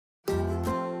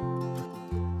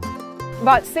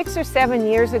About 6 or 7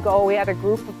 years ago, we had a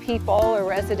group of people or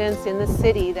residents in the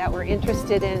city that were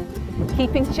interested in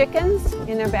keeping chickens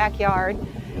in their backyard.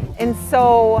 And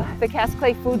so the Cass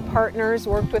Clay Food Partners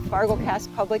worked with Fargo-Cass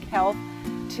Public Health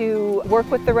to work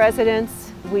with the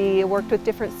residents. We worked with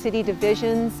different city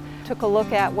divisions, took a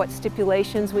look at what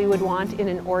stipulations we would want in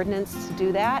an ordinance to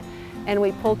do that. And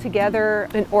we pulled together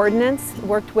an ordinance,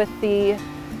 worked with the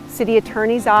City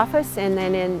Attorney's Office, and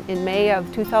then in May of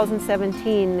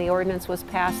 2017, the ordinance was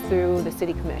passed through the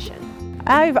City Commission.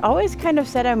 I've always kind of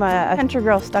said I'm a country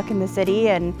girl stuck in the city,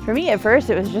 and for me at first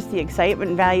it was just the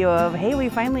excitement value of, hey, we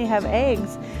finally have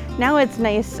eggs. Now it's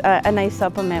nice, a nice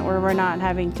supplement where we're not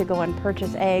having to go and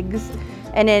purchase eggs.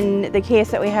 And in the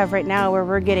case that we have right now where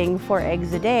we're getting 4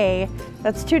 eggs a day,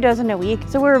 that's 2 dozen a week.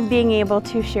 So we're being able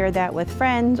to share that with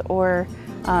friends or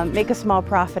make a small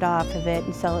profit off of it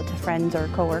and sell it to friends or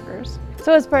coworkers.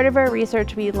 So as part of our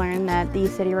research, we learned that the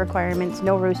city requirements,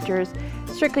 no roosters,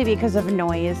 strictly because of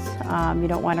noise. You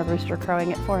don't want a rooster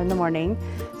crowing at 4 in the morning.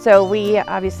 So we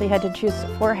obviously had to choose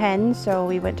 4 hens, so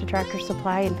we went to Tractor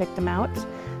Supply and picked them out.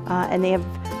 And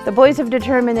the boys have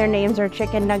determined their names are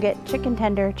Chicken Nugget, Chicken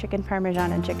Tender, Chicken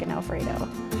Parmesan, and Chicken Alfredo.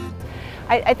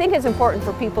 I think it's important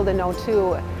for people to know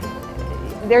too,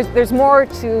 there's more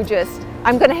to just,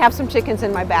 I'm going to have some chickens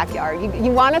in my backyard.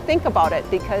 You want to think about it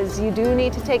because you do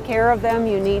need to take care of them.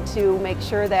 You need to make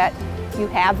sure that you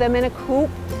have them in a coop,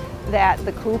 that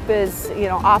the coop is,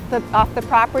 off the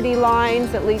property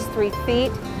lines at least 3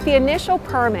 feet. The initial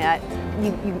permit,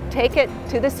 you take it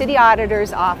to the city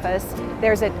auditor's office.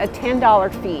 There's a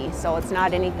 $10 fee, so it's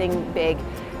not anything big.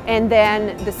 And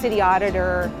then the city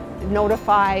auditor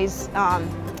notifies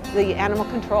the animal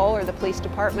control or the police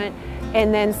department,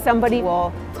 and then somebody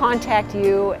will contact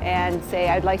you and say,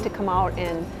 I'd like to come out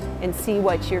and see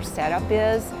what your setup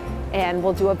is, and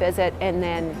we'll do a visit and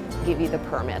then give you the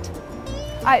permit.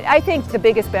 I think the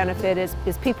biggest benefit is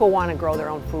people want to grow their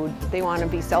own food. They want to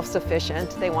be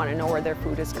self-sufficient. They want to know where their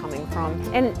food is coming from.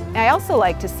 And I also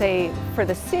like to say for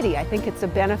the city, I think it's a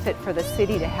benefit for the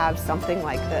city to have something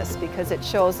like this because it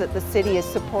shows that the city is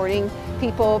supporting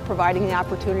people, providing the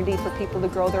opportunity for people to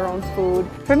grow their own food.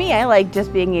 For me, I like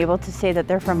just being able to say that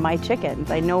they're from my chickens.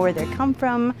 I know where they come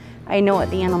from. I know what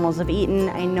the animals have eaten.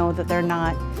 I know that they're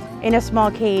not in a small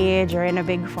cage or in a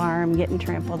big farm getting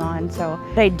trampled on. So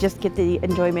I just get the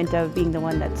enjoyment of being the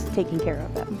one that's taking care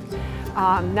of them.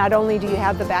 Not only do you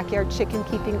have the backyard chicken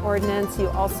keeping ordinance, you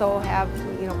also have,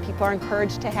 people are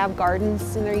encouraged to have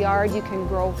gardens in their yard. You can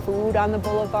grow food on the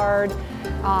boulevard.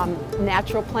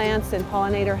 Natural plants and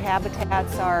pollinator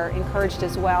habitats are encouraged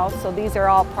as well. So these are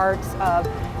all parts of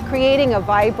creating a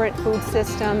vibrant food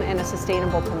system and a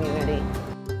sustainable community.